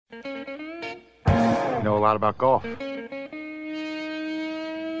Know a lot about golf. Well,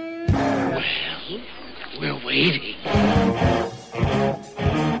 we're waiting.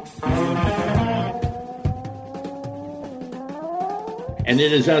 And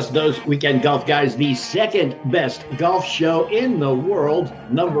it is us, those Weekend Golf Guys, the second best golf show in the world,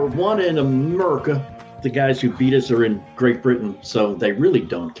 number one in America. The guys who beat us are in Great Britain, so they really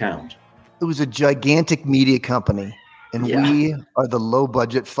don't count. It was a gigantic media company, and we are the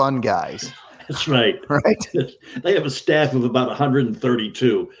low-budget fun guys. That's right. Right? They have a staff of about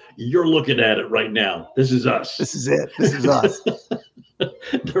 132. You're looking at it right now. This is us. This is it. This is us.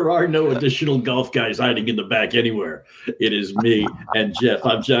 There are no additional golf guys hiding in the back anywhere. It is me and Jeff.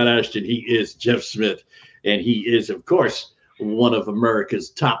 I'm John Ashton. He is Jeff Smith. And he is, of course, one of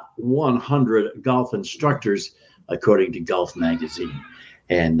America's top 100 golf instructors, according to Golf Magazine.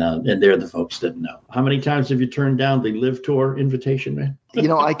 And they're the folks that know. How many times have you turned down the Live Tour invitation, man?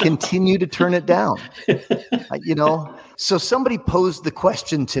 I continue to turn it down. So somebody posed the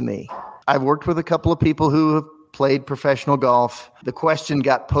question to me. I've worked with a couple of people who have played professional golf. The question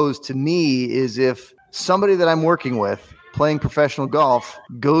got posed to me is if somebody that I'm working with playing professional golf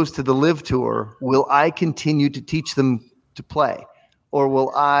goes to the Live Tour, will I continue to teach them to play? Or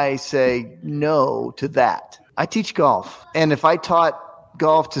will I say no to that? I teach golf. And if I taught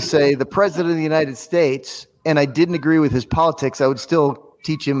golf to, say, the president of the United States, and I didn't agree with his politics, I would still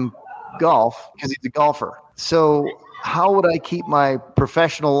teach him golf because he's a golfer. So how would I keep my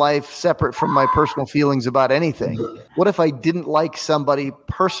professional life separate from my personal feelings about anything? What if I didn't like somebody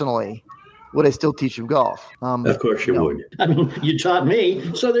personally? Would I still teach him golf? Of course you would. I mean, you taught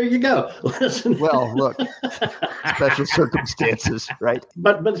me, so there you go. Well, look, special circumstances, right?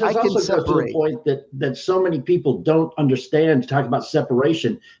 But this also goes to the point that so many people don't understand to talk about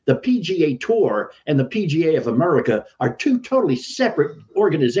separation. The PGA Tour and the PGA of America are two totally separate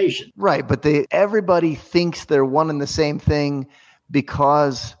organizations. Right, but everybody thinks they're one and the same thing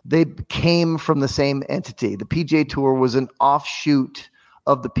because they came from the same entity. The PGA Tour was an offshoot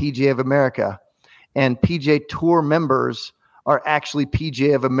of the PGA of America, and PGA Tour members are actually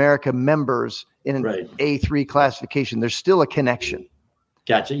PGA of America members in an A3 classification. There's still a connection.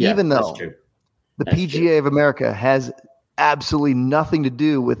 Gotcha. Yeah, even though the PGA of America has absolutely nothing to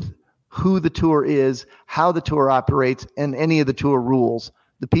do with who the tour is, how the tour operates, and any of the tour rules.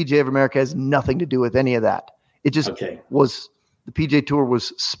 The PGA of America has nothing to do with any of that. It just was, the PGA Tour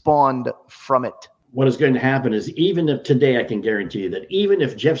was spawned from it. What is going to happen is, even if today, I can guarantee you that even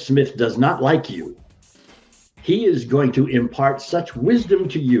if Jeff Smith does not like you, he is going to impart such wisdom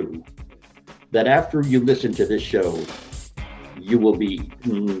to you that after you listen to this show, you will be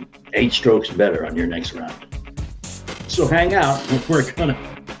 8 strokes better on your next round. So hang out, and we're going to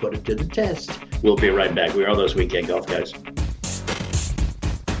put it to the test. We'll be right back. We are those Weekend Golf Guys.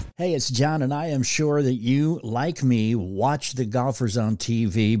 Hey, it's John, and I am sure that you, like me, watch the golfers on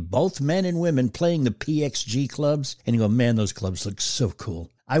TV, both men and women playing the PXG clubs, and you go, man, those clubs look so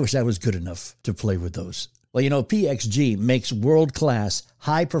cool. I wish I was good enough to play with those. Well, PXG makes world-class,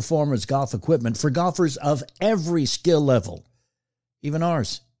 high-performance golf equipment for golfers of every skill level, even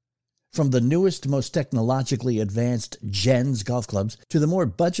ours. From the newest, most technologically advanced Gens golf clubs to the more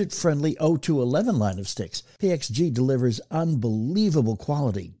budget-friendly 0211 line of sticks, PXG delivers unbelievable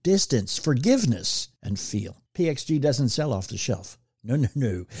quality, distance, forgiveness, and feel. PXG doesn't sell off the shelf.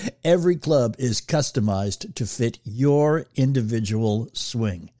 No. Every club is customized to fit your individual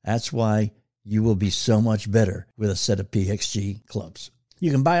swing. That's why you will be so much better with a set of PXG clubs. You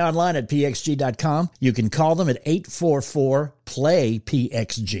can buy online at pxg.com. You can call them at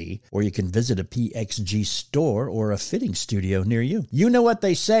 844-PLAY-PXG, or you can visit a PXG store or a fitting studio near you. You know what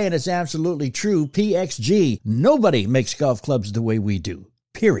they say, and it's absolutely true. PXG, nobody makes golf clubs the way we do,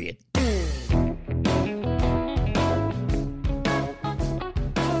 period.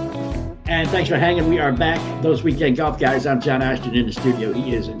 And thanks for hanging. We are back. Those Weekend Golf Guys. I'm John Ashton in the studio.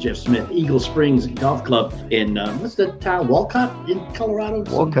 He is Jeff Smith. Eagle Springs Golf Club in, what's the town? Walcott in Colorado?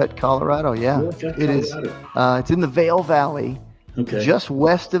 Walcott, Colorado, yeah. Walcott, it is. It's in the Vail Valley. Okay. Just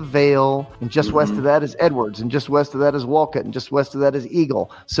west of Vail, and just west of that is Edwards, and just west of that is Walcott, and just west of that is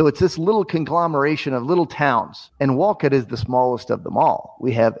Eagle. So it's this little conglomeration of little towns. And Walcott is the smallest of them all.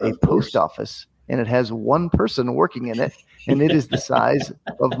 We have a post office, and it has one person working in it. And it is the size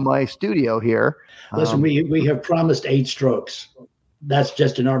of my studio here. Listen, we have promised 8 strokes. That's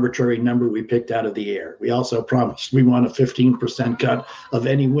just an arbitrary number we picked out of the air. We also promised we want a 15% cut of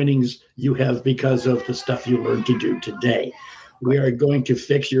any winnings you have because of the stuff you learned to do today. We are going to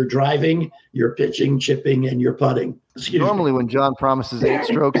fix your driving, your pitching, chipping, and your putting. Normally when John promises 8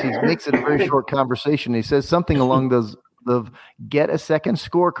 strokes, he makes it a very short conversation. He says something along those of get a second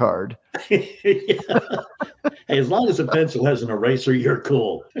scorecard. Hey, as long as the pencil has an eraser, you're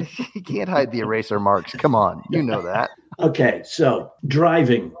cool. You can't hide the eraser marks. Come on. You know that. Okay, so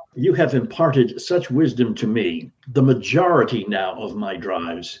driving. You have imparted such wisdom to me. The majority now of my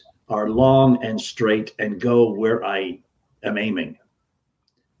drives are long and straight and go where I am aiming.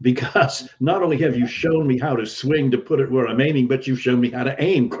 Because not only have you shown me how to swing to put it where I'm aiming, but you've shown me how to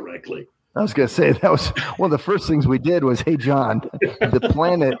aim correctly. I was going to say that was one of the first things we did was, hey, John, the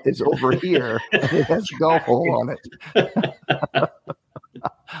planet is over here. It has a golf hole on it.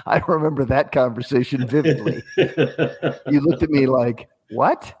 I remember that conversation vividly. You looked at me like,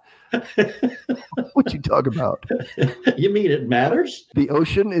 what? What you talk about? You mean it matters? The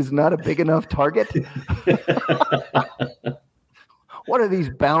ocean is not a big enough target? What are these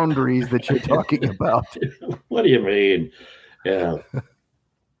boundaries that you're talking about? What do you mean? Yeah.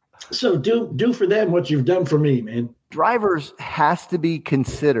 So do for them what you've done for me, man. Drivers has to be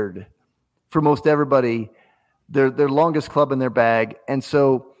considered for most everybody their longest club in their bag. And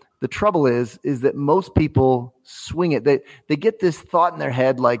so the trouble is that most people swing it. They get this thought in their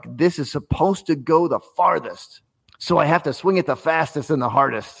head like this is supposed to go the farthest. So I have to swing it the fastest and the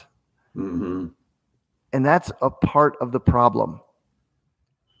hardest. Mm-hmm. And that's a part of the problem.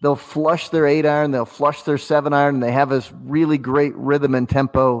 They'll flush their 8-iron, they'll flush their 7-iron, and they have this really great rhythm and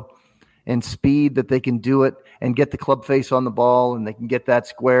tempo and speed that they can do it and get the club face on the ball, and they can get that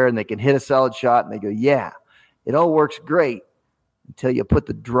square, and they can hit a solid shot, and they go, yeah, it all works great until you put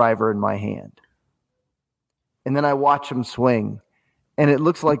the driver in my hand. And then I watch them swing, and it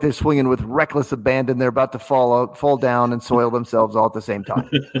looks like they're swinging with reckless abandon. They're about to fall down and soil themselves all at the same time.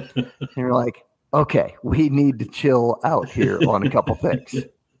 And you're like, okay, we need to chill out here on a couple things.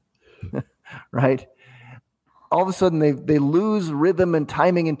 Right? All of a sudden they lose rhythm and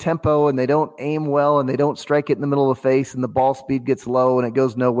timing and tempo, and they don't aim well, and they don't strike it in the middle of the face, and the ball speed gets low and it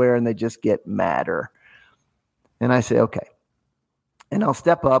goes nowhere, and they just get madder. And I say, okay. And I'll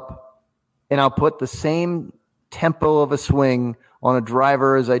step up and I'll put the same tempo of a swing on a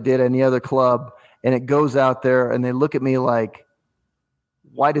driver as I did any other club, and it goes out there, and they look at me like,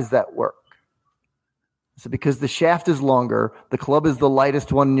 why does that work? So because the shaft is longer, the club is the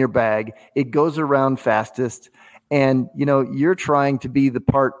lightest one in your bag, it goes around fastest, and you're trying to be the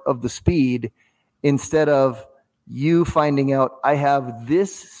part of the speed instead of you finding out I have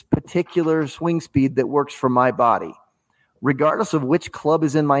this particular swing speed that works for my body. Regardless of which club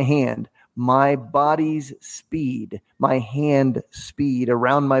is in my hand, my body's speed, my hand speed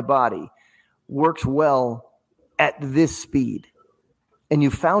around my body works well at this speed. And you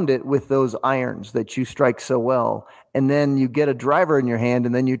found it with those irons that you strike so well. And then you get a driver in your hand,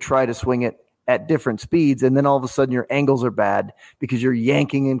 and then you try to swing it at different speeds. And then all of a sudden your angles are bad because you're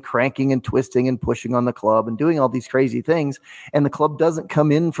yanking and cranking and twisting and pushing on the club and doing all these crazy things. And the club doesn't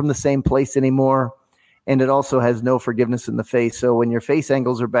come in from the same place anymore. And it also has no forgiveness in the face. So when your face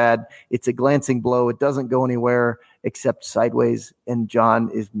angles are bad, it's a glancing blow. It doesn't go anywhere except sideways. And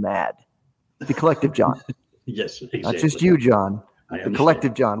John is mad. The collective John. Yes, exactly. Not just you, John. The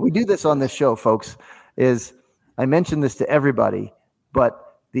collective John. We do this on this show, folks, is I mention this to everybody,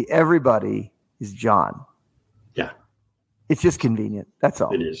 but the everybody is John. Yeah. It's just convenient. That's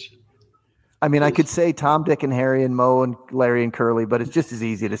all. It is. I mean, I could say Tom, Dick, and Harry, and Mo, and Larry, and Curly, but it's just as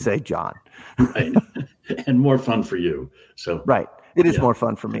easy to say John. Right. And more fun for you. So right. It is more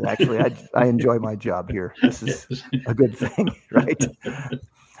fun for me, actually. I enjoy my job here. This is a good thing, right?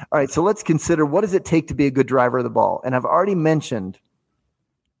 All right, so let's consider what does it take to be a good driver of the ball? And I've already mentioned,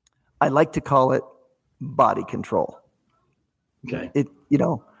 I like to call it body control. Okay.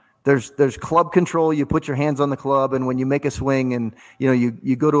 There's club control. You put your hands on the club, and when you make a swing and,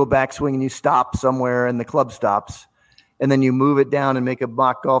 you go to a backswing and you stop somewhere and the club stops, and then you move it down and make a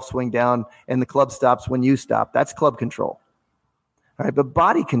mock golf swing down and the club stops when you stop. That's club control. All right, but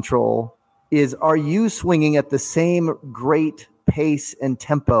body control is, are you swinging at the same great pace and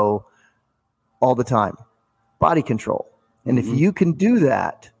tempo all the time? Body control. And if you can do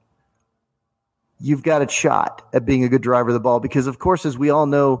that, you've got a shot at being a good driver of the ball, because of course, as we all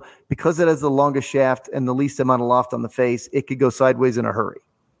know, because it has the longest shaft and the least amount of loft on the face, it could go sideways in a hurry.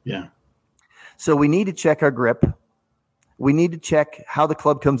 Yeah. So we need to check our grip. We need to check how the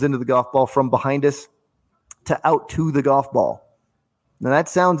club comes into the golf ball from behind us to out to the golf ball. Now that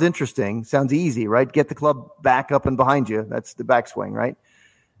sounds interesting. Sounds easy, right? Get the club back up and behind you. That's the backswing, right?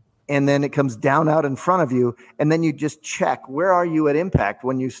 And then it comes down out in front of you. And then you just check, where are you at impact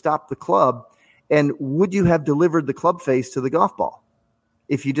when you stop the club? And would you have delivered the club face to the golf ball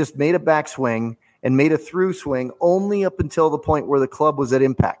if you just made a backswing and made a through swing only up until the point where the club was at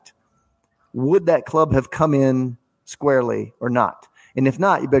impact? Would that club have come in squarely or not. And if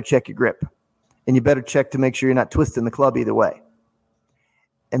not, you better check your grip. And you better check to make sure you're not twisting the club either way.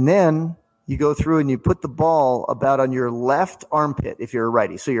 And then you go through and you put the ball about on your left armpit if you're a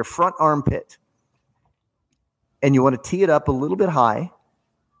righty. So your front armpit. And you want to tee it up a little bit high.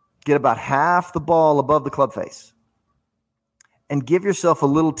 Get about half the ball above the club face. And give yourself a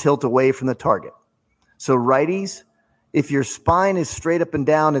little tilt away from the target. So righties, if your spine is straight up and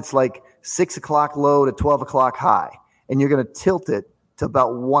down, it's like 6 o'clock low to 12 o'clock high. And you're going to tilt it to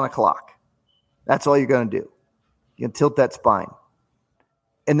about 1 o'clock. That's all you're going to do. You're going to tilt that spine.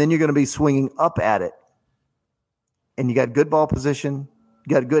 And then you're going to be swinging up at it. And you got good ball position.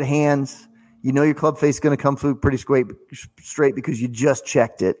 You got good hands. You know your club face is going to come through pretty straight because you just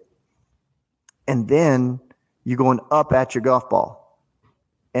checked it. And then you're going up at your golf ball.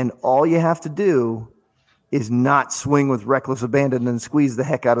 And all you have to do is not swing with reckless abandon and squeeze the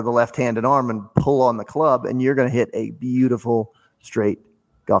heck out of the left-handed arm and pull on the club, and you're going to hit a beautiful, straight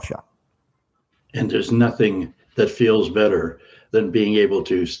golf shot. And there's nothing that feels better than being able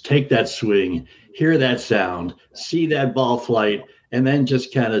to take that swing, hear that sound, see that ball flight, and then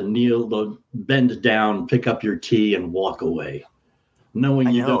just kind of bend down, pick up your tee, and walk away. Knowing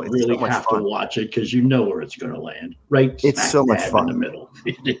you don't really have to watch it because you know where it's going to land. Right? It's so much fun. In the middle.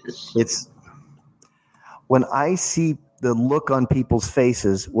 It is. When I see the look on people's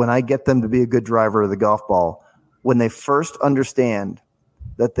faces, when I get them to be a good driver of the golf ball, when they first understand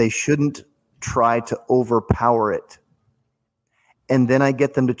that they shouldn't try to overpower it, and then I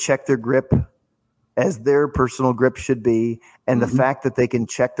get them to check their grip as their personal grip should be, and the fact that they can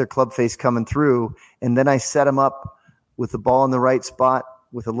check their club face coming through, and then I set them up with the ball in the right spot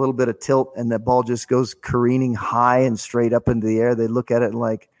with a little bit of tilt, and that ball just goes careening high and straight up into the air. They look at it and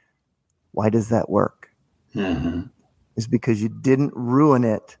like, why does that work? Mm-hmm. It's because you didn't ruin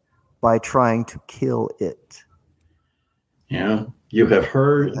it by trying to kill it. Yeah. You have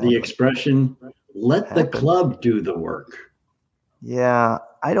heard the expression, let the club do the work. Yeah,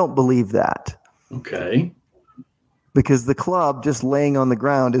 I don't believe that. Okay. Because the club just laying on the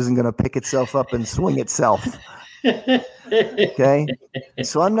ground isn't going to pick itself up and swing itself. Okay?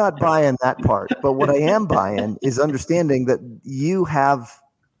 So I'm not buying that part. But what I am buying is understanding that you have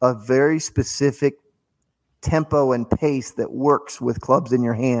a very specific tempo and pace that works with clubs in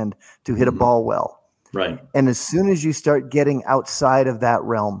your hand to hit a ball well. Right. And as soon as you start getting outside of that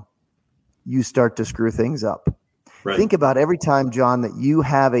realm, you start to screw things up. Right. Think about every time, John, that you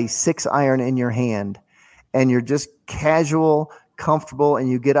have a 6-iron in your hand and you're just casual, comfortable, and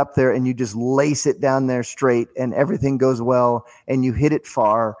you get up there and you just lace it down there straight and everything goes well and you hit it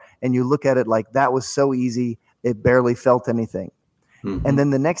far and you look at it like that was so easy, it barely felt anything. Mm-hmm. And then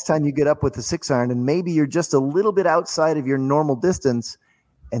the next time you get up with the 6-iron and maybe you're just a little bit outside of your normal distance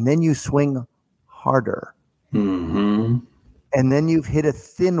and then you swing harder. Mm-hmm. And then you've hit a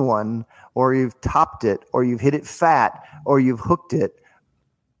thin one or you've topped it or you've hit it fat or you've hooked it.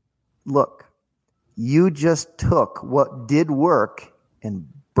 Look, you just took what did work and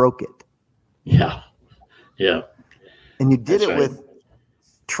broke it. Yeah. Yeah. And you did it with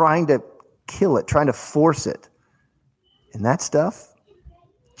trying to kill it, trying to force it. And that stuff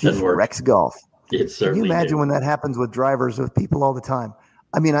just wrecks golf. It certainly Can you imagine did. when that happens with drivers, with people all the time?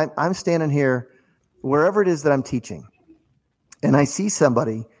 I mean, I'm standing here, wherever it is that I'm teaching, and I see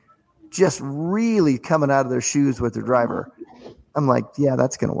somebody just really coming out of their shoes with their driver. I'm like, yeah,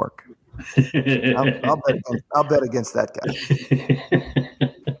 that's going to work. I'll bet against that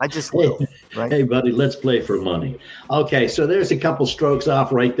guy. I just will. Right? Hey, buddy, let's play for money. Okay, so there's a couple strokes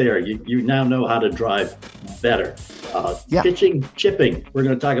off right there. You now know how to drive better. Pitching, chipping. We're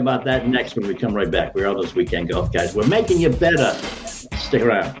going to talk about that next when we come right back. We're on this weekend golf, guys. We're making you better. Stick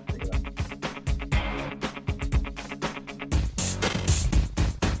around.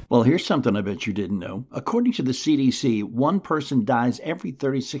 Well, here's something I bet you didn't know. According to the CDC, one person dies every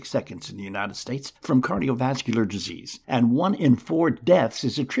 36 seconds in the United States from cardiovascular disease, and 1 in 4 deaths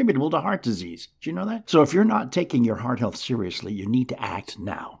is attributable to heart disease. Did you know that? So if you're not taking your heart health seriously, you need to act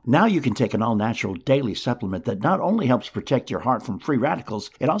now. Now you can take an all-natural daily supplement that not only helps protect your heart from free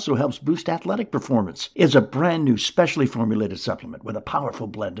radicals, it also helps boost athletic performance. It's a brand new specially formulated supplement with a powerful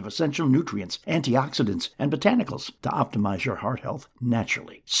blend of essential nutrients, antioxidants, and botanicals to optimize your heart health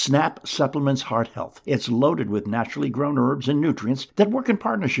naturally. Snap supplements heart health. It's loaded with naturally grown herbs and nutrients that work in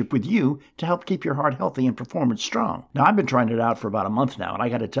partnership with you to help keep your heart healthy and performance strong. Now, I've been trying it out for about a month now, and I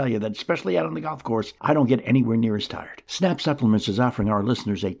got to tell you that especially out on the golf course, I don't get anywhere near as tired. Snap Supplements is offering our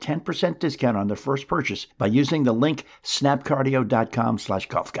listeners a 10% discount on their first purchase by using the link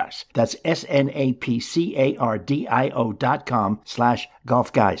snapcardio.com/golfguys. That's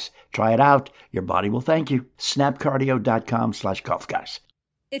snapcardio.com/golfguys. Try it out. Your body will thank you. snapcardio.com/golfguys.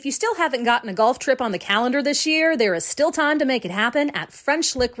 If you still haven't gotten a golf trip on the calendar this year, there is still time to make it happen at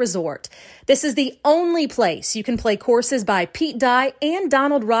French Lick Resort. This is the only place you can play courses by Pete Dye and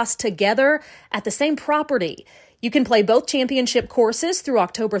Donald Ross together at the same property. You can play both championship courses through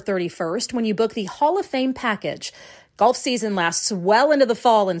October 31st when you book the Hall of Fame package. Golf season lasts well into the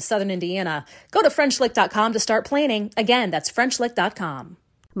fall in southern Indiana. Go to FrenchLick.com to start planning. Again, that's FrenchLick.com.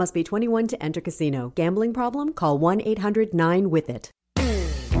 Must be 21 to enter casino. Gambling problem? Call 1-800-9-WITH-IT.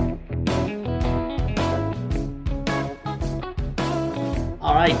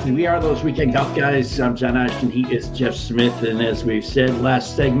 All right, we are those weekend golf guys. I'm John Ashton. He is Jeff Smith. And as we've said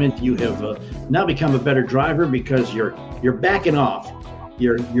last segment, you have now become a better driver because you're backing off.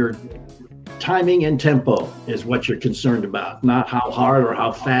 Your timing and tempo is what you're concerned about, not how hard or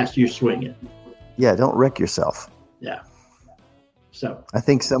how fast you swing it. Yeah, don't wreck yourself. Yeah. So I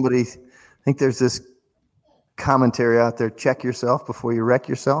think there's this commentary out there, check yourself before you wreck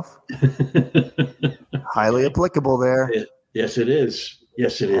yourself. Highly applicable there. Yes, it is.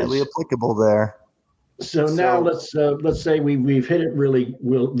 Yes, it is. Highly applicable there. So now let's say we've hit it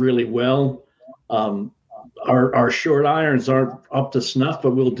really well. Our short irons aren't up to snuff,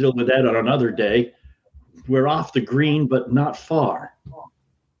 but we'll deal with that on another day. We're off the green, but not far.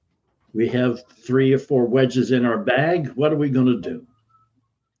 We have 3 or 4 wedges in our bag. What are we going to do?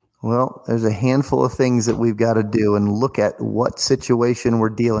 Well, there's a handful of things that we've got to do and look at what situation we're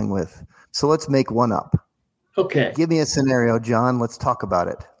dealing with. So let's make one up. Okay. Give me a scenario, John. Let's talk about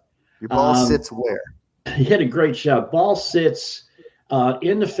it. Your ball sits where? You hit a great shot. Ball sits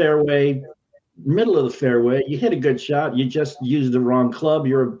in the fairway, middle of the fairway. You hit a good shot. You just used the wrong club.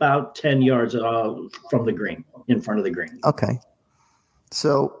 You're about 10 yards from the green, in front of the green. Okay.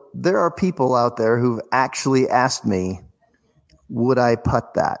 So there are people out there who've actually asked me, would I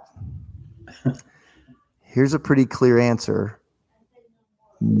putt that? Here's a pretty clear answer.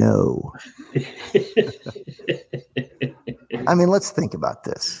 No. I mean, let's think about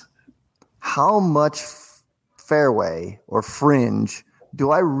this. How much fairway or fringe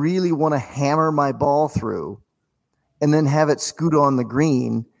do I really want to hammer my ball through and then have it scoot on the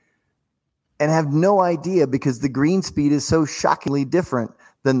green and have no idea, because the green speed is so shockingly different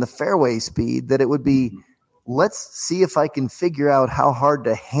than the fairway speed, that it would be, let's see if I can figure out how hard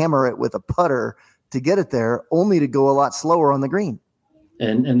to hammer it with a putter to get it there, only to go a lot slower on the green.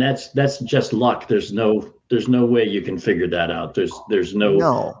 And that's just luck. There's no way you can figure that out. There's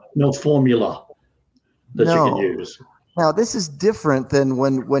no formula that you can use. Now, this is different than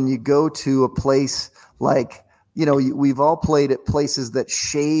when you go to a place like, we've all played at places that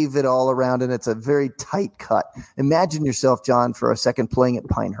shave it all around and it's a very tight cut. Imagine yourself, John, for a second playing at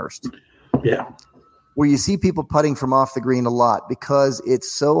Pinehurst. Yeah. Where you see people putting from off the green a lot because it's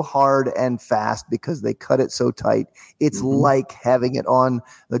so hard and fast because they cut it so tight. It's like having it on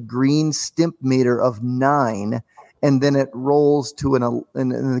the green stimp meter of 9, and then it rolls to and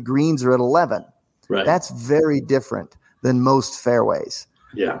the greens are at 11. Right. That's very different than most fairways.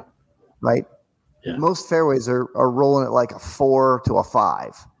 Yeah. Right? Yeah. Most fairways are rolling at like a 4 to a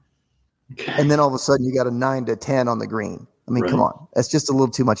 5. Okay. And then all of a sudden you got a 9 to 10 on the green. I mean, come on. That's just a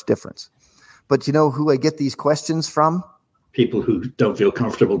little too much difference. But you know who I get these questions from? People who don't feel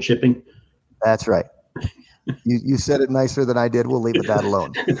comfortable chipping. That's right. You said it nicer than I did. We'll leave it that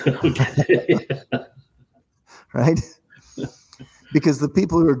alone. Right? Because the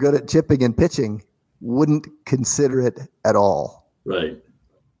people who are good at chipping and pitching wouldn't consider it at all. Right.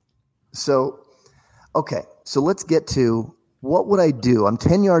 So, okay. So let's get to, what would I do? I'm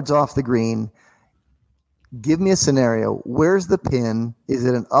 10 yards off the green. Give me a scenario. Where's the pin? Is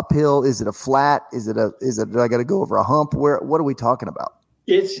it an uphill? Is it a flat? Do I got to go over a hump? What are we talking about?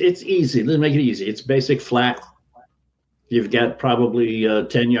 It's easy. Let's make it easy. It's basic flat. You've got probably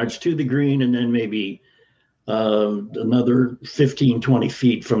 10 yards to the green, and then maybe another 15, 20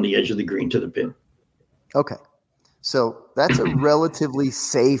 feet from the edge of the green to the pin. Okay. So that's a relatively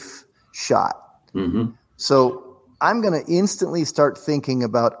safe shot. Mm-hmm. So I'm going to instantly start thinking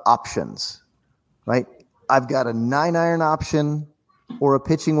about options, right? I've got a 9-iron option or a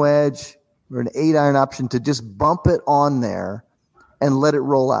pitching wedge or an 8-iron option to just bump it on there and let it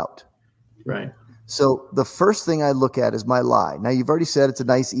roll out. Right. So the first thing I look at is my lie. Now, you've already said it's a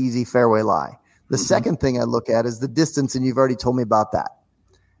nice, easy fairway lie. The second thing I look at is the distance, and you've already told me about that.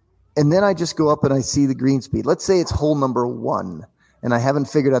 And then I just go up and I see the green speed. Let's say it's hole number 1, and I haven't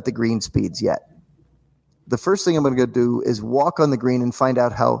figured out the green speeds yet. The first thing I'm going to go do is walk on the green and find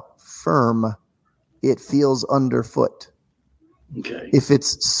out how firm it feels underfoot. Okay. If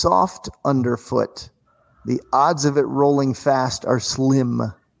it's soft underfoot, the odds of it rolling fast are slim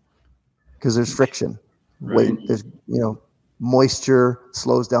because there's friction. Right. Weight, there's, moisture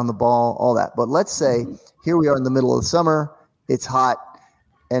slows down the ball, all that. But let's say here we are in the middle of the summer, it's hot,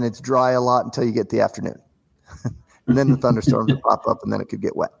 and it's dry a lot until you get the afternoon. And then the thunderstorms will pop up, and then it could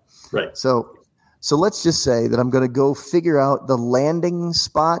get wet. Right. So let's just say that I'm going to go figure out the landing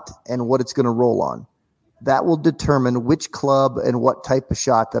spot and what it's going to roll on. That will determine which club and what type of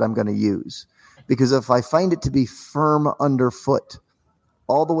shot that I'm going to use. Because if I find it to be firm underfoot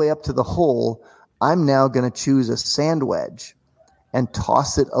all the way up to the hole, I'm now going to choose a sand wedge and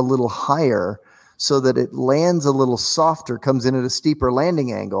toss it a little higher so that it lands a little softer, comes in at a steeper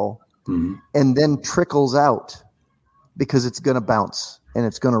landing angle, and then trickles out because it's going to bounce and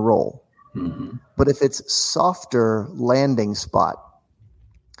it's going to roll. But if it's softer landing spot,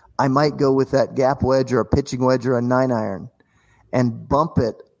 I might go with that gap wedge or a pitching wedge or a 9-iron and bump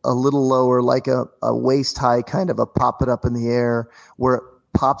it a little lower, like a waist high, kind of a pop it up in the air where it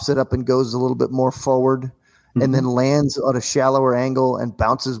pops it up and goes a little bit more forward and then lands at a shallower angle and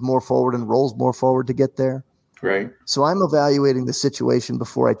bounces more forward and rolls more forward to get there. Right. So I'm evaluating the situation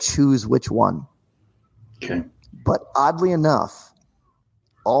before I choose which one. Okay. But oddly enough,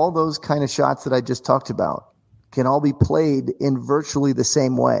 all those kind of shots that I just talked about can all be played in virtually the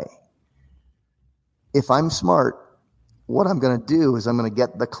same way. If I'm smart, what I'm going to do is I'm going to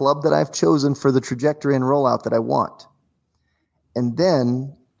get the club that I've chosen for the trajectory and rollout that I want. And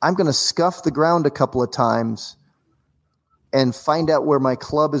then I'm going to scuff the ground a couple of times and find out where my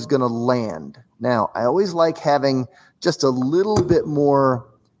club is going to land. Now, I always like having just a little bit more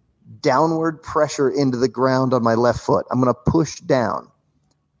downward pressure into the ground on my left foot. I'm going to push down.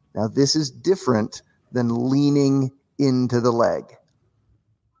 Now, this is different than leaning into the leg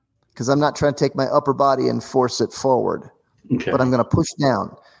because I'm not trying to take my upper body and force it forward. Okay. But I'm going to push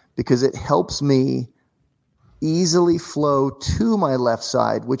down because it helps me easily flow to my left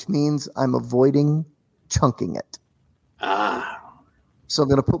side, which means I'm avoiding chunking it. So I'm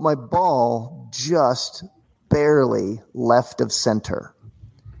going to put my ball just barely left of center.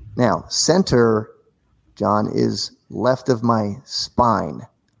 Now, center, John, is left of my spine,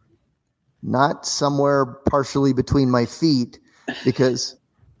 not somewhere partially between my feet, because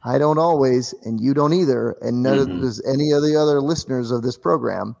I don't always, and you don't either, and none of any of the other listeners of this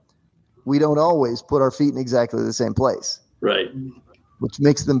program, we don't always put our feet in exactly the same place. Right. Which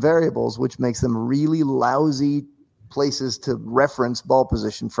makes them variables, which makes them really lousy places to reference ball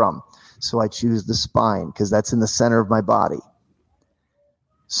position from. So I choose the spine because that's in the center of my body.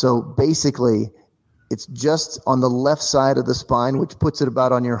 So basically, it's just on the left side of the spine, which puts it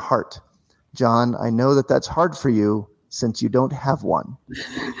about on your heart. John, I know that that's hard for you since you don't have one.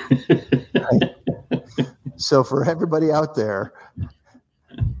 Right? So for everybody out there,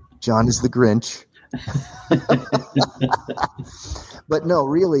 John is the Grinch. But no,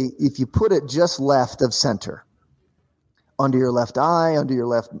 really, if you put it just left of center, under your left eye, under your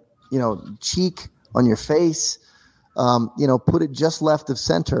left, cheek, on your face, put it just left of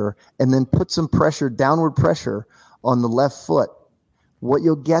center and then put some pressure, downward pressure on the left foot. What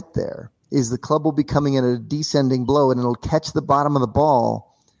you'll get there is the club will be coming in at a descending blow and it'll catch the bottom of the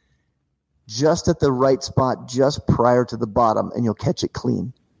ball just at the right spot, just prior to the bottom, and you'll catch it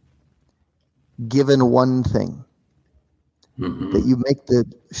clean. Given one thing, that you make the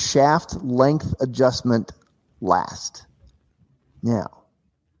shaft length adjustment last. Now,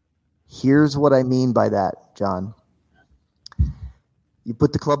 here's what I mean by that, John. You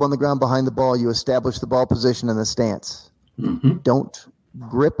put the club on the ground behind the ball, you establish the ball position and the stance. Don't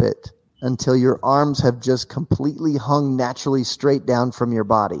grip it until your arms have just completely hung naturally straight down from your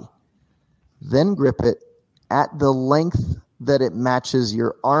body. Then grip it at the length that it matches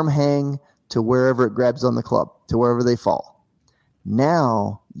your arm hang to wherever it grabs on the club, to wherever they fall.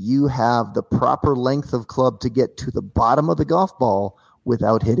 Now you have the proper length of club to get to the bottom of the golf ball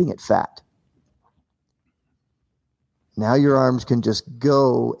without hitting it fat. Now your arms can just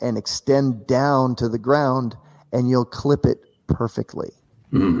go and extend down to the ground and you'll clip it perfectly.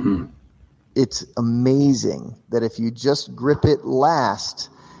 It's amazing that if you just grip it last,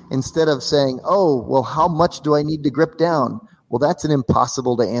 instead of saying, oh, well, how much do I need to grip down? Well, that's an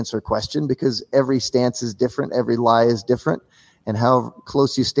impossible to answer question because every stance is different. Every lie is different. And how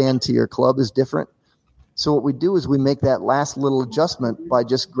close you stand to your club is different. So what we do is we make that last little adjustment by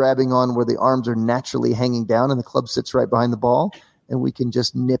just grabbing on where the arms are naturally hanging down and the club sits right behind the ball, and we can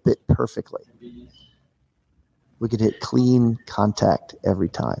just nip it perfectly. We could hit clean contact every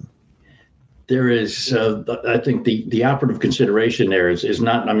time. There is, I think the operative consideration there is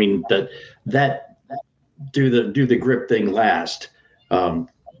not, I mean, that do the grip thing last.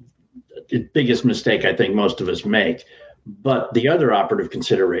 The biggest mistake I think most of us make. But the other operative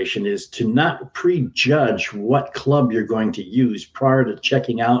consideration is to not prejudge what club you're going to use prior to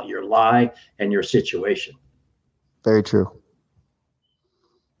checking out your lie and your situation. Very true.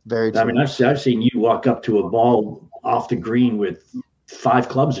 Very true. I mean, I've seen you walk up to a ball off the green with 5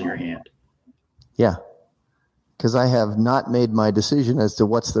 clubs in your hand. Yeah, because I have not made my decision as to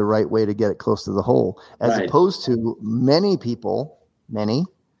what's the right way to get it close to the hole, as opposed to many people,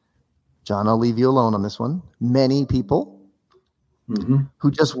 John, I'll leave you alone on this one. Many people who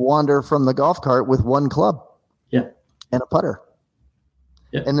just wander from the golf cart with one club and a putter.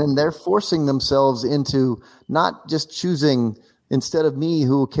 Yeah. And then they're forcing themselves into not just choosing, instead of me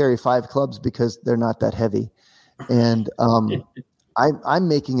who will carry 5 clubs because they're not that heavy. And I'm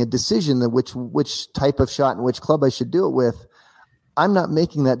making a decision that which type of shot and which club I should do it with. I'm not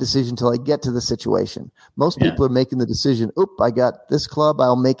making that decision until I get to the situation. Most people are making the decision, I got this club,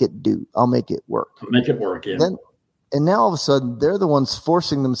 I'll make it work. Make it work, yeah. And now all of a sudden, they're the ones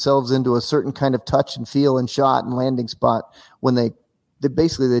forcing themselves into a certain kind of touch and feel and shot and landing spot when they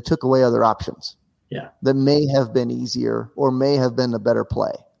took away other options. Yeah. That may have been easier or may have been a better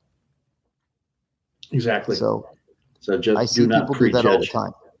play. Exactly. So just I see people do that all the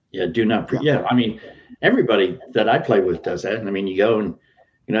time. Yeah, do not. I mean, everybody that I play with does that. I mean, you go and,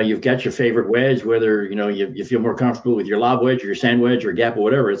 you've got your favorite wedge, whether, you feel more comfortable with your lob wedge or your sand wedge or gap or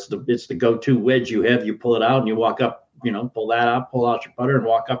whatever. It's the go-to wedge you have. You pull it out and you walk up, pull that out, pull out your putter and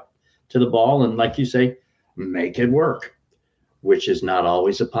walk up to the ball. And like you say, make it work, which is not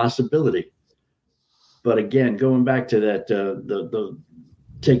always a possibility. But again, going back to that, the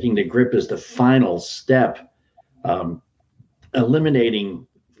taking the grip as the final step, eliminating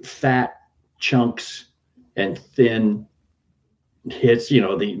fat chunks and thin hits,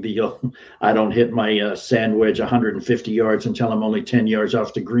 I don't hit my sand wedge 150 yards until I'm only 10 yards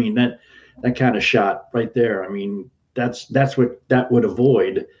off the green. That kind of shot right there. I mean, that's what that would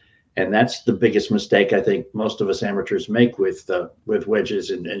avoid. And that's the biggest mistake I think most of us amateurs make with wedges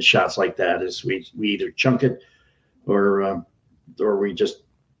and shots like that is we either chunk it or we just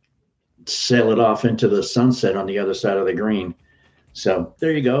sail it off into the sunset on the other side of the green. So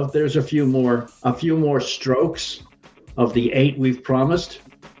there you go. There's a few more strokes of the 8 we've promised,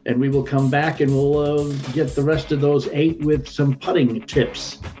 and we will come back and we'll get the rest of those 8 with some putting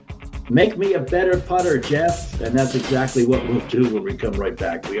tips. Make me a better putter, Jeff. And that's exactly what we'll do when we come right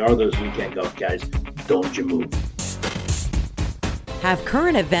back. We are those weekend golf guys. Don't you move. Have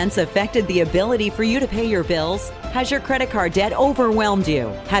current events affected the ability for you to pay your bills? Has your credit card debt overwhelmed you?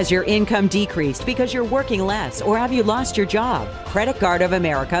 Has your income decreased because you're working less, or have you lost your job? Credit Card of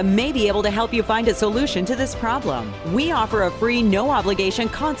America may be able to help you find a solution to this problem. We offer a free, no-obligation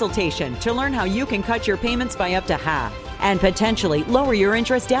consultation to learn how you can cut your payments by up to half and potentially lower your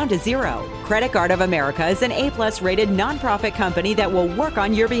interest down to 0. Credit Card of America is an A+ rated nonprofit company that will work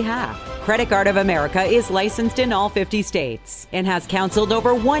on your behalf. Credit Card of America is licensed in all 50 states and has counseled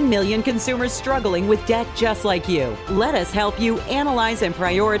over 1 million consumers struggling with debt just like you. Let us help you analyze and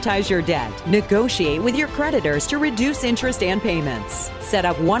prioritize your debt. Negotiate with your creditors to reduce interest and payments. Set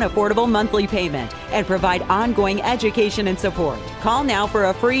up one affordable monthly payment and provide ongoing education and support. Call now for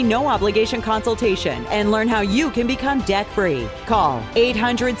a free no-obligation consultation and learn how you can become debt-free. Call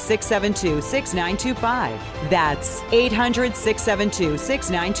 800-672-6925. That's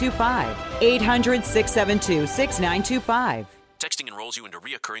 800-672-6925. 800-672-6925. Texting enrolls you into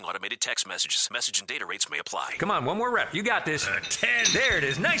reoccurring automated text messages. Message and data rates may apply. Come on, one more rep. You got this. 10. There it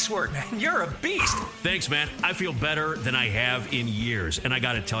is. Nice work, man. You're a beast. Thanks, man. I feel better than I have in years. And I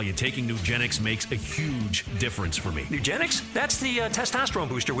got to tell you, taking Nugenix makes a huge difference for me. Nugenix? That's the testosterone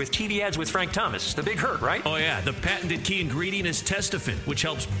booster with TV ads with Frank Thomas. The big hurt, right? Oh, yeah. The patented key ingredient is Testofen, which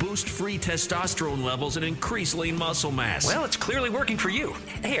helps boost free testosterone levels and increase lean muscle mass. Well, it's clearly working for you.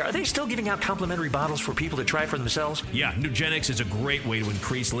 Hey, are they still giving out complimentary bottles for people to try for themselves? Yeah, Nugenix is a great way to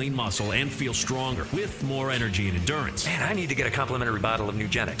increase lean muscle and feel stronger with more energy and endurance. Man, I need to get a complimentary bottle of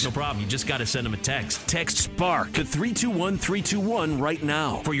Nugenics. No problem. You just got to send them a text. Text SPARK to 321-321 right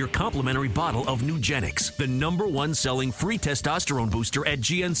now for your complimentary bottle of Nugenics, the #1 selling free testosterone booster at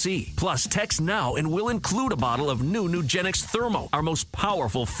GNC. Plus, text now and we'll include a bottle of new Nugenics Thermo, our most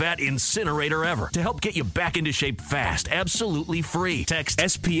powerful fat incinerator ever, to help get you back into shape fast, absolutely free. Text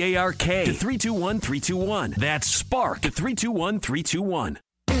SPARK to 321-321. That's SPARK to 321-321.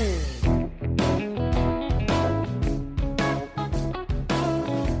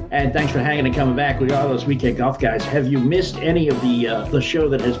 And thanks for hanging and coming back. We are those Weekend Golf Guys. Have you missed any of the show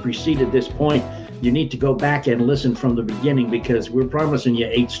that has preceded this point? You need to go back and listen from the beginning, because we're promising you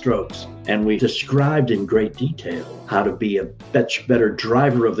 8 strokes. And we described in great detail how to be a much better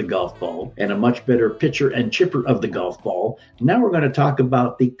driver of the golf ball and a much better pitcher and chipper of the golf ball. Now we're going to talk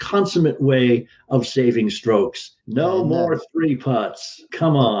about the consummate way of saving strokes. No more 3 putts.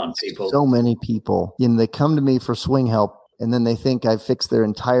 Come on, people. So many people, they come to me for swing help, and then they think I've fixed their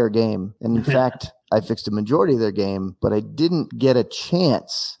entire game. And in fact, I fixed a majority of their game, but I didn't get a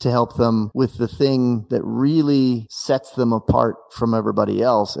chance to help them with the thing that really sets them apart from everybody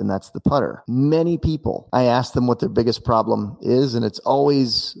else, and that's the putter. Many people, I ask them what their biggest problem is, and it's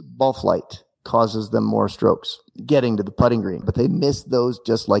always ball flight causes them more strokes getting to the putting green, but they miss those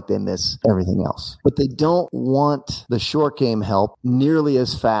just like they miss everything else. But they don't want the short game help nearly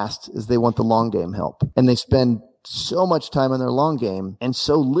as fast as they want the long game help, and they spend so much time on their long game and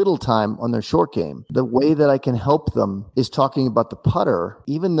so little time on their short game. The way that I can help them is talking about the putter.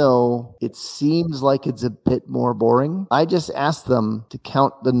 Even though it seems like it's a bit more boring, I just ask them to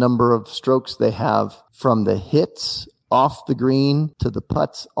count the number of strokes they have from the hits off the green to the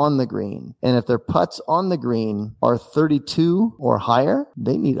putts on the green. And if their putts on the green are 32 or higher,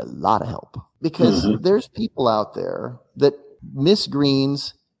 they need a lot of help, because there's people out there that miss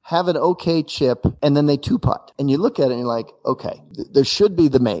greens, have an okay chip, and then they 2-putt. And you look at it and you're like, okay, there should be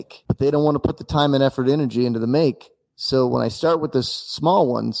the make, but they don't want to put the time and effort, energy into the make. So when I start with the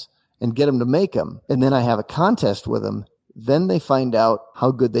small ones and get them to make them, and then I have a contest with them, then they find out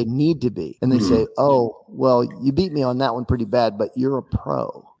how good they need to be. And they say, oh, well, you beat me on that one pretty bad, but you're a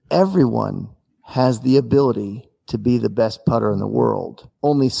pro. Everyone has the ability to be the best putter in the world.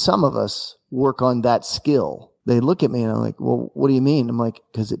 Only some of us work on that skill. They look at me and I'm like, well, what do you mean? I'm like,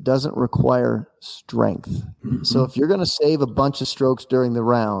 because it doesn't require strength. So if you're going to save a bunch of strokes during the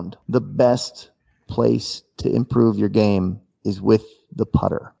round, the best place to improve your game is with the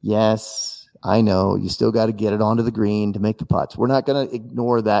putter. Yes, I know you still got to get it onto the green to make the putts. We're not going to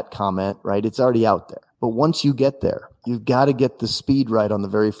ignore that comment, right? It's already out there. But once you get there, you've got to get the speed right on the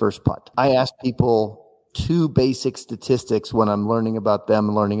very first putt. I ask people 2 basic statistics when I'm learning about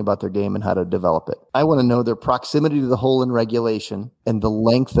them, learning about their game and how to develop it. I want to know their proximity to the hole in regulation and the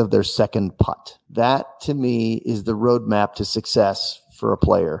length of their second putt. That, to me, is the roadmap to success for a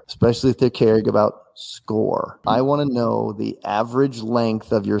player, especially if they're caring about score. I want to know the average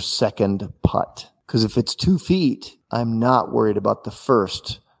length of your second putt, because if it's 2 feet, I'm not worried about the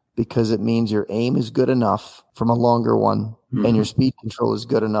first, because it means your aim is good enough from a longer one, and your speed control is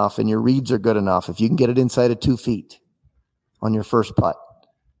good enough, and your reads are good enough. If you can get it inside of 2 feet on your first putt,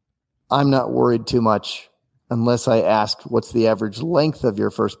 I'm not worried too much unless I ask what's the average length of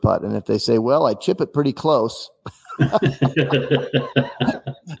your first putt. And if they say, well, I chip it pretty close, and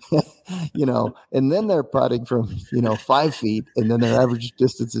then they're putting from, 5 feet, and then their average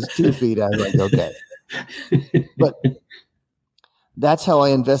distance is 2 feet. I'm like, okay. But that's how I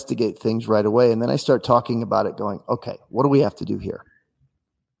investigate things right away. And then I start talking about it going, okay, what do we have to do here?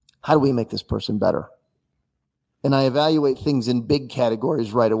 How do we make this person better? And I evaluate things in big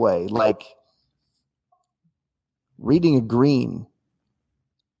categories right away, like reading a green,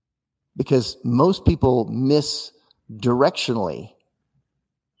 because most people miss directionally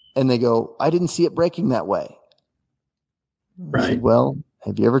and they go, I didn't see it breaking that way. Right. I said, well,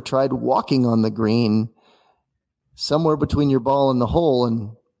 have you ever tried walking on the green somewhere between your ball and the hole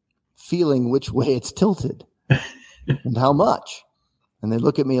and feeling which way it's tilted and how much? And they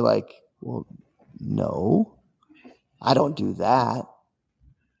look at me like, well, no, I don't do that.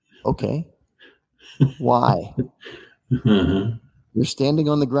 Okay. Why? You're standing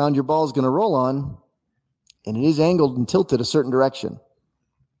on the ground your ball is going to roll on, and it is angled and tilted a certain direction.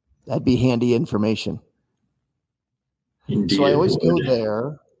 That'd be handy information. Indeed. So I always go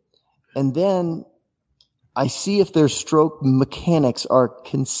there, and then I see if their stroke mechanics are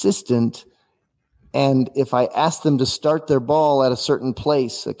consistent, and if I ask them to start their ball at a certain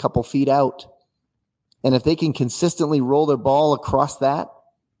place, a couple feet out, and if they can consistently roll their ball across that,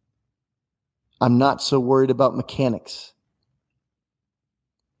 I'm not so worried about mechanics.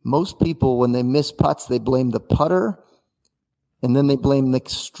 Most people, when they miss putts, they blame the putter and then they blame the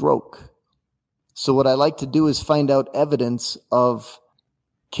stroke. So what I like to do is find out evidence of,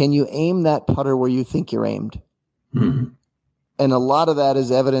 can you aim that putter where you think you're aimed? Mm-hmm. And a lot of that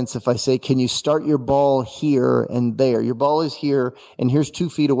is evidence if I say, can you start your ball here and there? Your ball is here and here's 2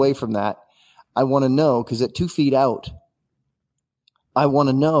 feet away from that. I want to know, because at 2 feet out, I want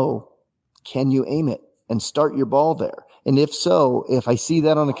to know, can you aim it and start your ball there? And if so, if I see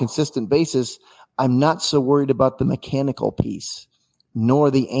that on a consistent basis, I'm not so worried about the mechanical piece nor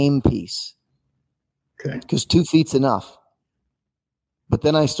the aim piece. Okay. Because 2 feet's enough. But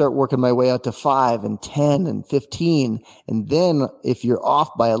then I start working my way out to 5 and 10 and 15. And then if you're off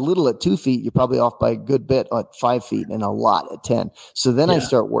by a little at 2 feet, you're probably off by a good bit at 5 feet and a lot at 10. So then I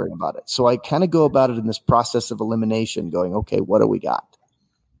start worrying about it. So I kind of go about it in this process of elimination, going, okay, what do we got?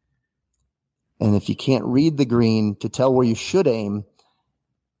 And if you can't read the green to tell where you should aim,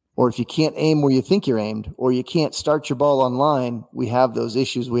 or if you can't aim where you think you're aimed, or you can't start your ball on line, we have those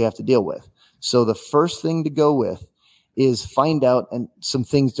issues we have to deal with. So the first thing to go with is find out and some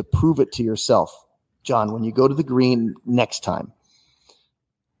things to prove it to yourself. John, when you go to the green next time,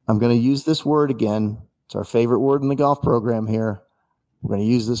 I'm going to use this word again. It's our favorite word in the golf program here. We're going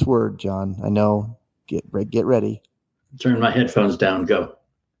to use this word, John. I know. Get ready. Turn my headphones down. Go.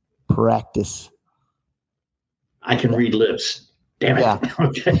 Practice. I can read lips. Damn it. Yeah.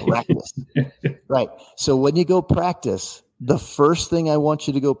 Okay. Practice. Right. So when you go practice, the first thing I want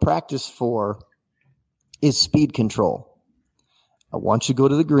you to go practice for is speed control. I want you to go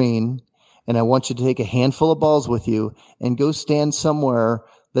to the green and I want you to take a handful of balls with you and go stand somewhere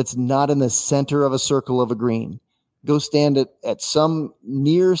that's not in the center of a circle of a green. Go stand at some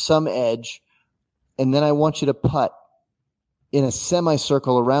near some edge, and then I want you to putt in a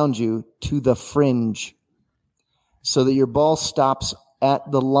semicircle around you to the fringe so that your ball stops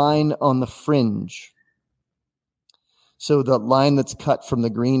at the line on the fringe. So the line that's cut from the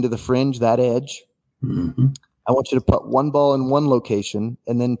green to the fringe, that edge, mm-hmm. I want you to put one ball in one location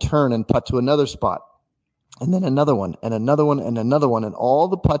and then turn and putt to another spot. And then another one and another one and another one. And all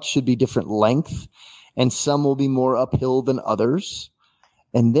the putts should be different length, and some will be more uphill than others.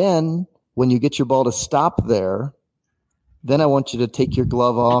 And then when you get your ball to stop there, then I want you to take your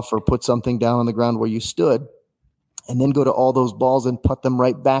glove off or put something down on the ground where you stood, and then go to all those balls and putt them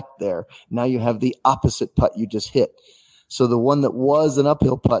right back there. Now you have the opposite putt you just hit. So the one that was an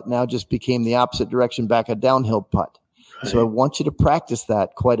uphill putt now just became the opposite direction back, a downhill putt. Right. So I want you to practice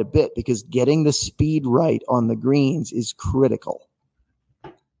that quite a bit, because getting the speed right on the greens is critical.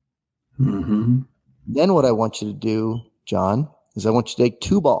 Mm-hmm. Then what I want you to do, John, is I want you to take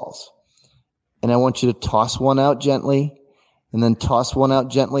 2 balls and I want you to toss one out gently and then toss one out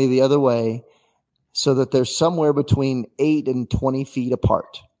gently the other way, so that they're somewhere between 8 and 20 feet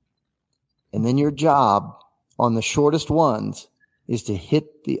apart. And then your job on the shortest ones is to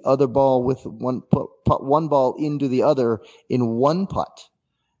hit the other ball with put one ball into the other in one putt.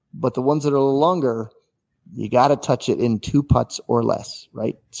 But the ones that are a little longer, you got to touch it in 2 putts or less,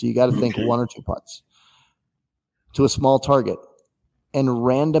 right? So you got to think 1 or 2 putts to a small target, and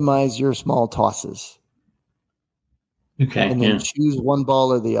randomize your small tosses. Okay. And then choose one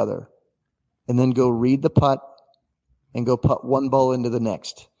ball or the other. And then go read the putt and go putt one ball into the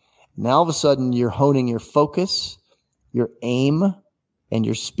next. Now all of a sudden you're honing your focus, your aim, and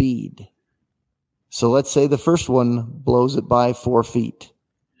your speed. So let's say the first one blows it by 4 feet.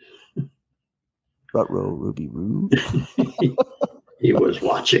 Rut-row, Ruby Roo. He was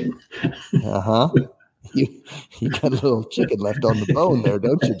watching. Uh-huh. You got a little chicken left on the bone there,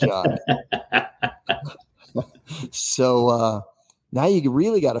 don't you, John? So now you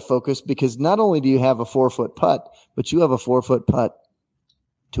really got to focus, because not only do you have a 4-foot putt, but you have a 4-foot putt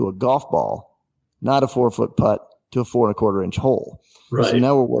to a golf ball, not a 4-foot putt to a 4 1/4 inch hole. Right. So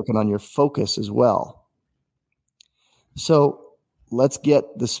now we're working on your focus as well. So let's get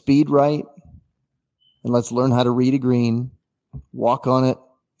the speed right, and let's learn how to read a green, walk on it,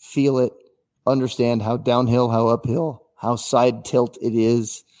 feel it, understand how downhill, how uphill, how side tilt it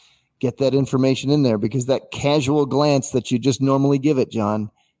is. Get that information in there, because that casual glance that you just normally give it,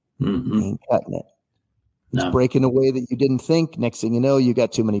 John, ain't cutting it. It's breaking away that you didn't think. Next thing you know, you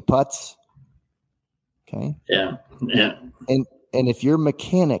got too many putts. Okay. Yeah. And if your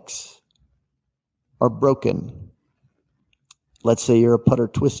mechanics are broken, let's say you're a putter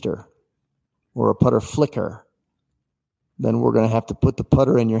twister or a putter flicker, then we're going to have to put the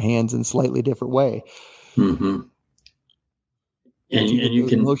putter in your hands in a slightly different way. Mm-hmm. And you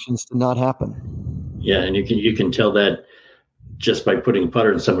can motions to not happen. Yeah, and you can tell that just by putting a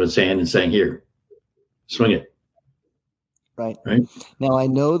putter in someone's hand and saying, "Here, swing it." Right. Right. Now, I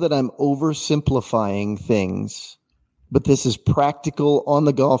know that I'm oversimplifying things, but this is practical on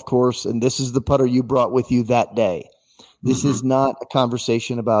the golf course, and this is the putter you brought with you that day. This is not a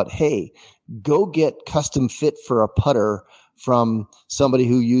conversation about, hey, go get custom fit for a putter from somebody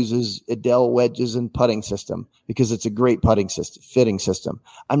who uses Adele wedges and putting system because it's a great putting system, fitting system.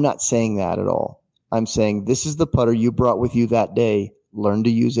 I'm not saying that at all. I'm saying this is the putter you brought with you that day. Learn to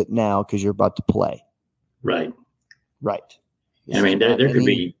use it now because you're about to play. Right. Right. I mean, there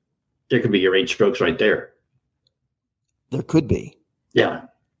could be your 8 strokes right there. There could be. Yeah.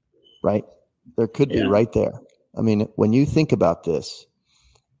 Right. There could be right there. I mean, when you think about this,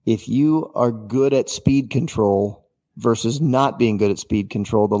 if you are good at speed control versus not being good at speed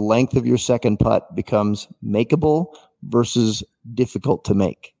control, the length of your second putt becomes makeable versus difficult to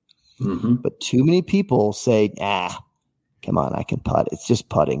make. But too many people say, come on, I can putt. It's just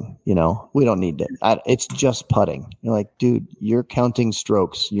putting. We don't need to. It's just putting. You're like, dude, you're counting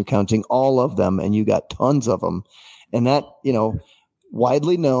strokes. You're counting all of them, and you got tons of them. And that,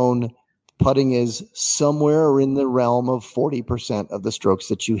 widely known, putting is somewhere in the realm of 40% of the strokes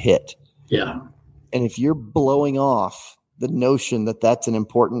that you hit. Yeah. And if you're blowing off the notion that that's an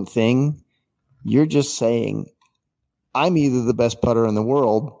important thing, you're just saying, I'm either the best putter in the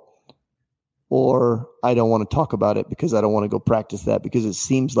world or I don't want to talk about it because I don't want to go practice that because it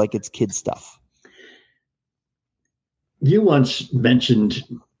seems like it's kid stuff. You once mentioned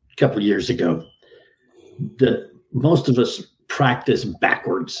a couple of years ago that most of us practice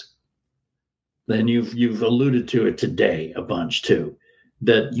backwards. Then you've alluded to it today a bunch too.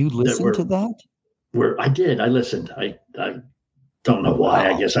 That you listened to that? I did. I listened. I don't know why.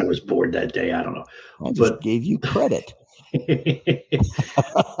 I guess I was bored that day. I don't know. I just gave you credit.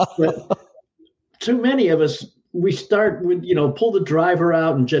 But too many of us, we start with, pull the driver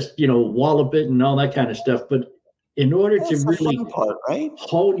out and just, wallop it and all that kind of stuff. But in order to really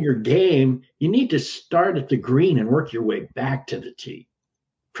hone your game, you need to start at the green and work your way back to the tee,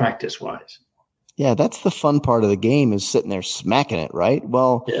 practice-wise. Yeah, that's the fun part of the game is sitting there smacking it, right?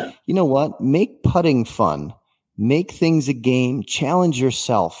 Well, you know what? Make putting fun. Make things a game. Challenge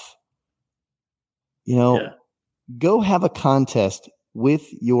yourself. Go have a contest with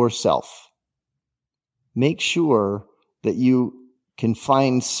yourself. Make sure that you can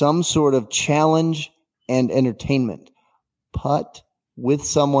find some sort of challenge and entertainment. Putt with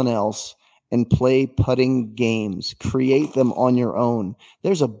someone else and play putting games. Create them on your own.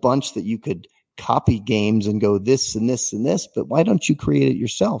 There's a bunch that you could copy games and go this and this and this, but why don't you create it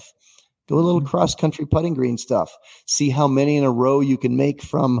yourself? Go a little cross-country putting green stuff. See how many in a row you can make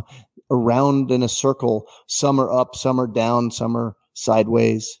from around in a circle. Some are up, some are down, some are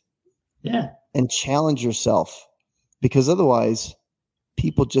sideways. Yeah. And challenge yourself because otherwise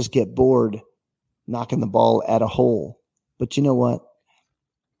people just get bored knocking the ball at a hole. But you know what?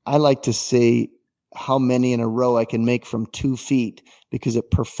 I like to see how many in a row I can make from 2 feet because it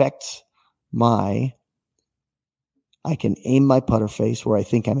perfects I can aim my putter face where I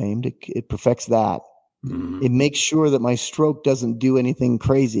think I'm aimed. It perfects that. It makes sure that my stroke doesn't do anything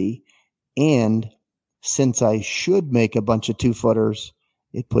crazy. And since I should make a bunch of 2-footers,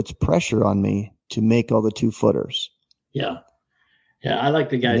 it puts pressure on me to make all the 2-footers. Yeah. Yeah. I like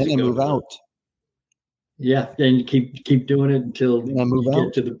the guys and then who I move out. Yeah. Then you keep doing it until you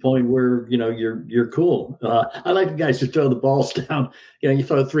get to the point where, you're cool. I like the guys who throw the balls down. You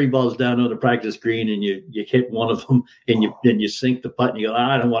throw 3 balls down on the practice green and you hit one of them and you sink the putt and you go,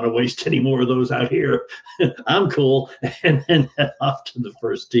 I don't want to waste any more of those out here. I'm cool. And then off to the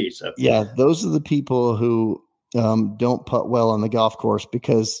first tee. So yeah, those are the people who don't putt well on the golf course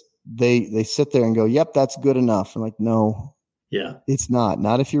because they sit there and go, yep, that's good enough. I'm like, no. Yeah, it's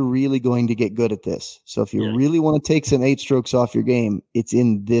not if you're really going to get good at this. So if you really want to take some 8 strokes off your game, it's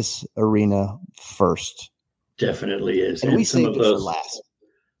in this arena first. Definitely is. And we saved it for last.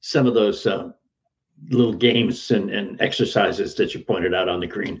 Some of those little games and exercises that you pointed out on the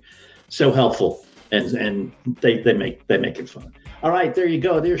green, so helpful, and they make it fun. All right, there you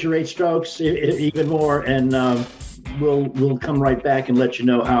go. There's your 8 strokes, even more, and we'll come right back and let you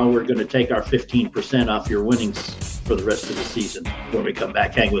know how we're going to take our 15% off your winnings for the rest of the season when we come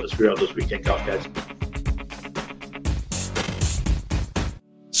back. Hang with us. We're on this weekend golf, guys.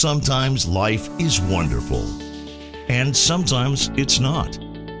 Sometimes life is wonderful, and sometimes it's not.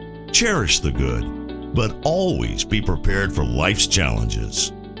 Cherish the good, but always be prepared for life's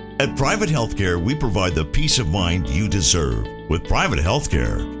challenges. At Private Healthcare, we provide the peace of mind you deserve. With Private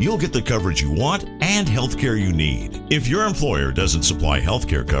Healthcare, you'll get the coverage you want and healthcare you need. If your employer doesn't supply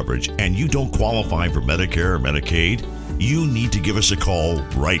healthcare coverage and you don't qualify for Medicare or Medicaid, you need to give us a call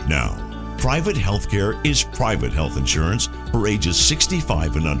right now. Private healthcare is private health insurance for ages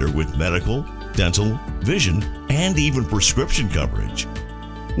 65 and under with medical, dental, vision, and even prescription coverage.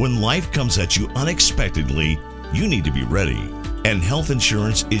 When life comes at you unexpectedly, you need to be ready, and health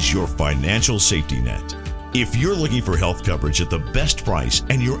insurance is your financial safety net. If you're looking for health coverage at the best price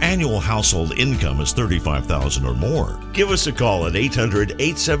and your annual household income is $35,000 or more, give us a call at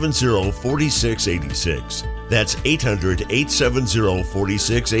 800-870-4686. That's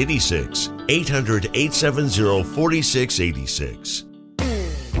 800-870-4686. 800-870-4686.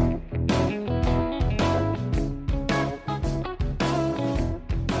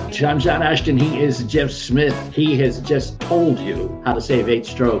 John Ashton, he is Jeff Smith. He has just told you how to save 8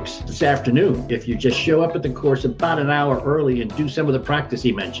 strokes this afternoon if you just show up at the course about an hour early and do some of the practice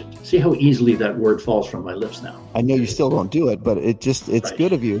he mentioned. See how easily that word falls from my lips now. I know you still don't do it, but it's right.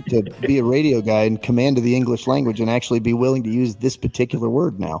 Good of you to be a radio guy and command of the English language and actually be willing to use this particular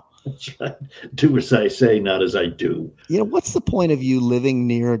word now. That's right. Do as I say, not as I do. You know, what's the point of you living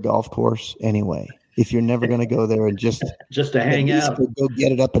near a golf course anyway? If you're never going to go there and just to hang out, go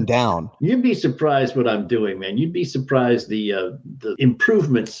get it up and down. You'd be surprised what I'm doing, man. You'd be surprised the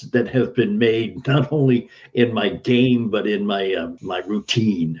improvements that have been made, not only in my game but in my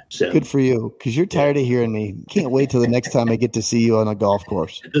routine. So good for you, because you're tired of hearing me. Can't wait till the next time I get to see you on a golf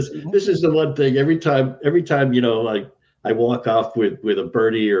course. This is the one thing. Every time I walk off with a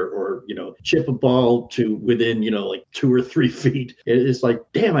birdie or chip a ball to within 2 or 3 feet. It's like,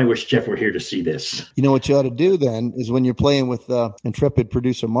 damn, I wish Jeff were here to see this. You know what you ought to do then is when you're playing with intrepid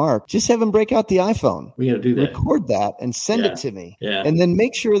producer Mark, just have him break out the iPhone. We got to do that. Record that and send it to me. Yeah. And then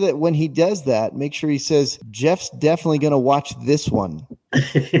make sure that when he does that, make sure he says, Jeff's definitely going to watch this one.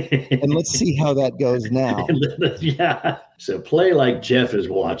 And let's see how that goes now. Yeah. So play like Jeff is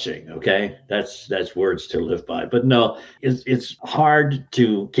watching. Okay. That's words to live by. But no, it's hard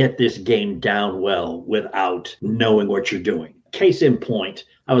to get this game down well without knowing what you're doing. Case in point,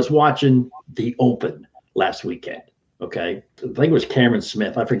 I was watching the Open last weekend. Okay. I think it was Cameron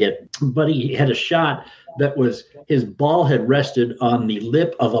Smith. I forget, but he had a shot that was his ball had rested on the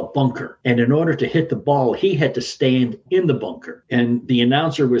lip of a bunker. And in order to hit the ball, he had to stand in the bunker. And the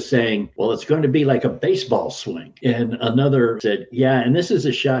announcer was saying, well, it's going to be like a baseball swing. And another said, yeah, and this is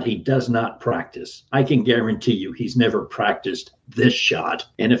a shot he does not practice. I can guarantee you he's never practiced this shot.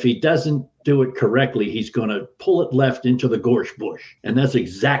 And if he doesn't do it correctly, he's going to pull it left into the gorse bush. And that's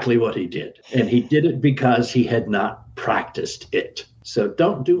exactly what he did. And he did it because he had not practiced it. So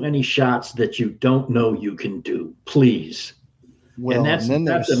don't do any shots that you don't know you can do, please. Well, and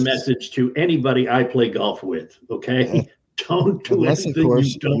that's a message to anybody I play golf with, okay? Don't do anything of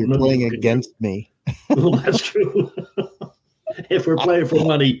course, you don't you're know playing you can against do. me. Well, that's true. If we're playing for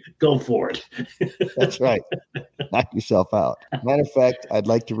money, go for it. That's right. Knock yourself out. Matter of fact, I'd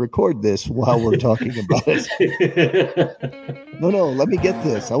like to record this while we're talking about it. No, let me get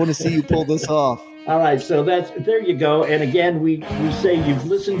this. I want to see you pull this off. All right, so there you go. And again, we say you've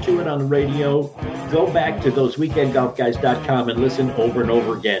listened to it on the radio. Go back to thoseweekendgolfguys.com and listen over and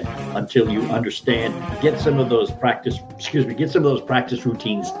over again until you understand. Get some of those practice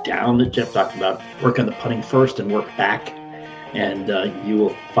routines down that Jeff talked about. Work on the putting first and work back. And you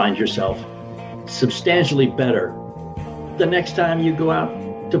will find yourself substantially better the next time you go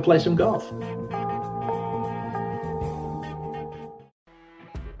out to play some golf.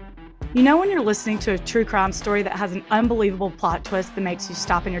 You know when you're listening to a true crime story that has an unbelievable plot twist that makes you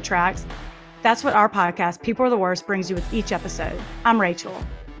stop in your tracks? That's what our podcast, People Are the Worst, brings you with each episode. I'm Rachel.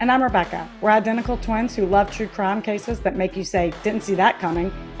 And I'm Rebecca. We're identical twins who love true crime cases that make you say, didn't see that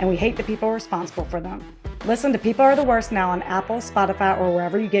coming, and we hate the people responsible for them. Listen to People Are the Worst now on Apple, Spotify, or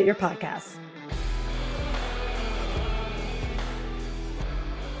wherever you get your podcasts.